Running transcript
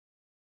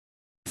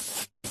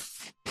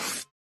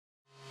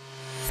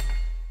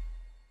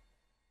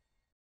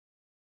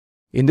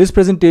In this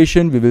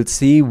presentation, we will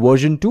see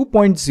version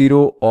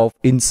 2.0 of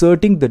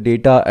inserting the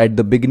data at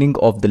the beginning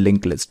of the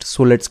linked list.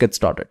 So let's get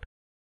started.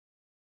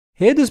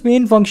 Here this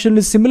main function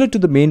is similar to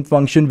the main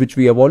function which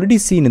we have already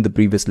seen in the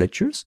previous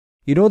lectures.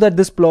 You know that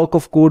this block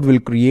of code will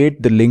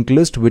create the linked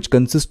list which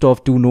consists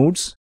of two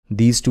nodes.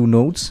 These two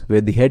nodes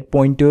where the head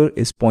pointer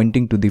is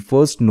pointing to the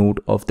first node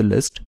of the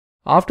list.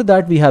 After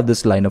that we have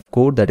this line of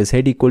code that is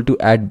head equal to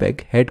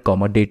addBeg head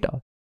comma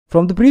data.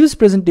 From the previous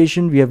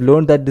presentation, we have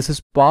learned that this is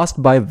passed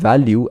by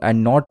value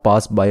and not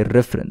passed by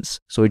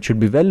reference. So it should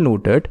be well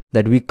noted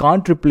that we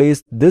can't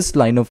replace this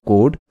line of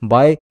code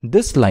by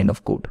this line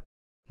of code.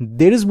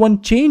 There is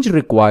one change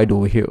required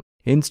over here.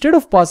 Instead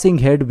of passing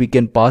head, we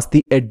can pass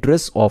the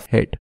address of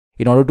head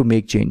in order to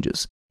make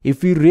changes.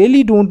 If we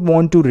really don't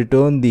want to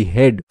return the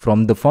head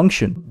from the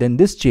function, then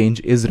this change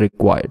is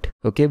required.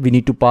 Okay, we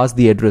need to pass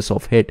the address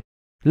of head.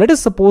 Let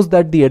us suppose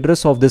that the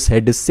address of this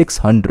head is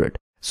 600.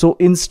 So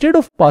instead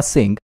of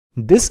passing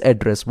this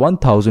address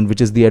 1000,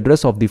 which is the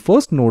address of the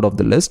first node of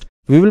the list,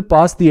 we will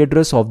pass the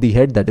address of the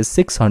head that is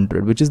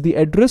 600, which is the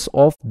address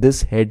of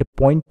this head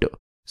pointer.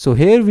 So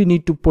here we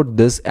need to put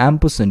this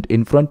ampersand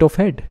in front of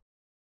head.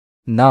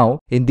 Now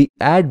in the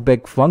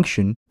addBeg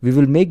function, we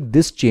will make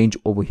this change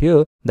over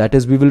here. That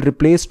is, we will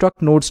replace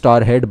struct node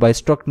star head by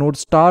struct node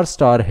star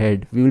star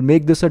head. We will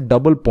make this a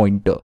double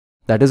pointer.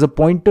 That is a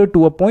pointer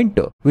to a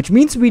pointer, which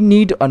means we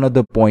need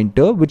another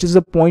pointer, which is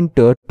a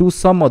pointer to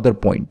some other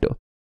pointer.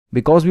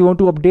 Because we want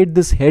to update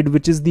this head,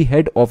 which is the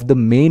head of the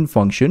main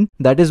function,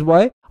 that is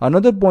why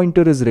another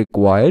pointer is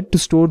required to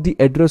store the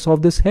address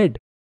of this head.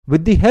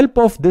 With the help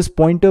of this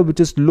pointer, which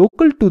is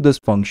local to this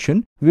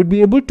function, we will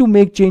be able to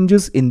make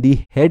changes in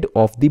the head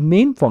of the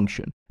main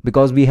function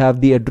because we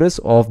have the address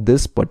of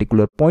this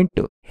particular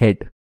pointer,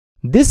 head.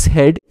 This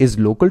head is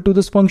local to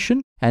this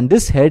function and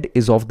this head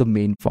is of the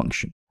main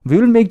function. We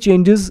will make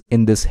changes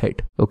in this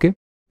head. Okay.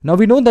 Now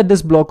we know that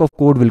this block of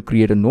code will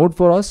create a node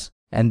for us.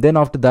 And then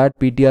after that,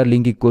 ptr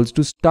link equals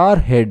to star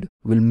head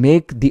will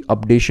make the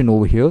updation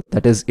over here.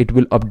 That is, it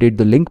will update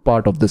the link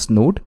part of this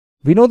node.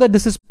 We know that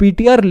this is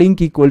ptr link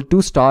equal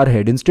to star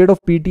head instead of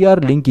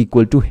ptr link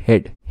equal to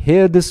head.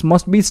 Here this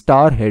must be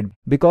star head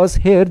because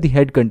here the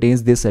head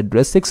contains this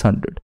address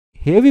 600.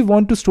 Here we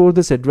want to store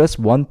this address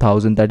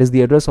 1000, that is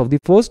the address of the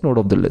first node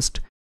of the list.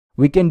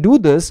 We can do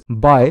this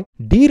by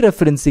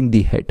dereferencing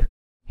the head.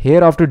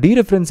 Here after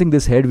dereferencing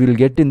this head, we will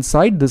get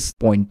inside this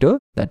pointer,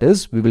 that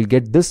is, we will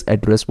get this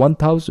address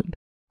 1000.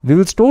 We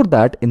will store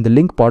that in the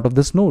link part of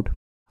this node.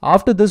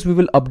 After this, we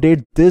will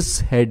update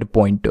this head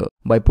pointer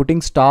by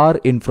putting star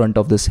in front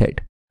of this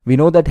head. We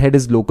know that head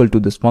is local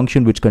to this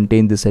function which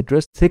contains this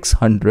address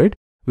 600.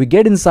 We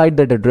get inside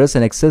that address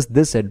and access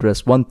this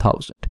address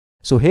 1000.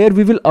 So here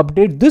we will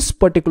update this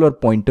particular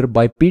pointer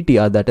by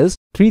ptr, that is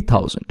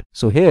 3000.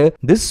 So here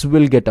this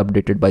will get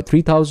updated by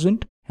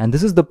 3000 and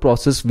this is the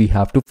process we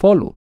have to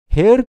follow.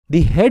 Here,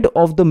 the head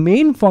of the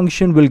main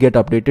function will get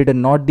updated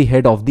and not the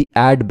head of the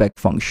addBeg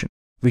function.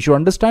 We should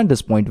understand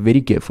this point very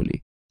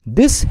carefully.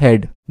 This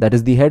head, that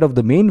is the head of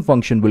the main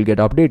function, will get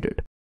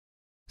updated.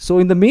 So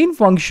in the main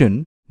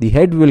function, the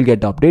head will get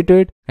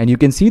updated and you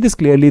can see this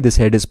clearly. This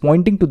head is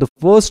pointing to the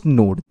first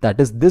node,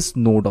 that is this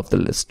node of the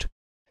list.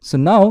 So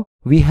now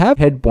we have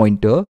head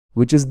pointer,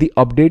 which is the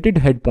updated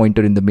head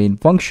pointer in the main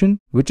function,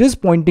 which is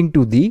pointing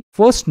to the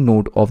first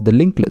node of the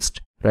linked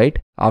list. Right?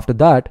 After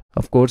that,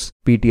 of course,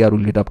 ptr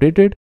will get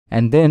updated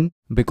and then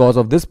because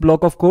of this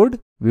block of code,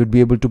 we would be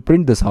able to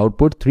print this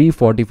output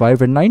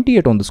 345 and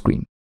 98 on the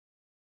screen.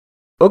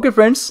 Okay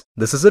friends,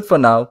 this is it for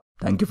now.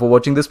 Thank you for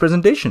watching this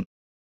presentation.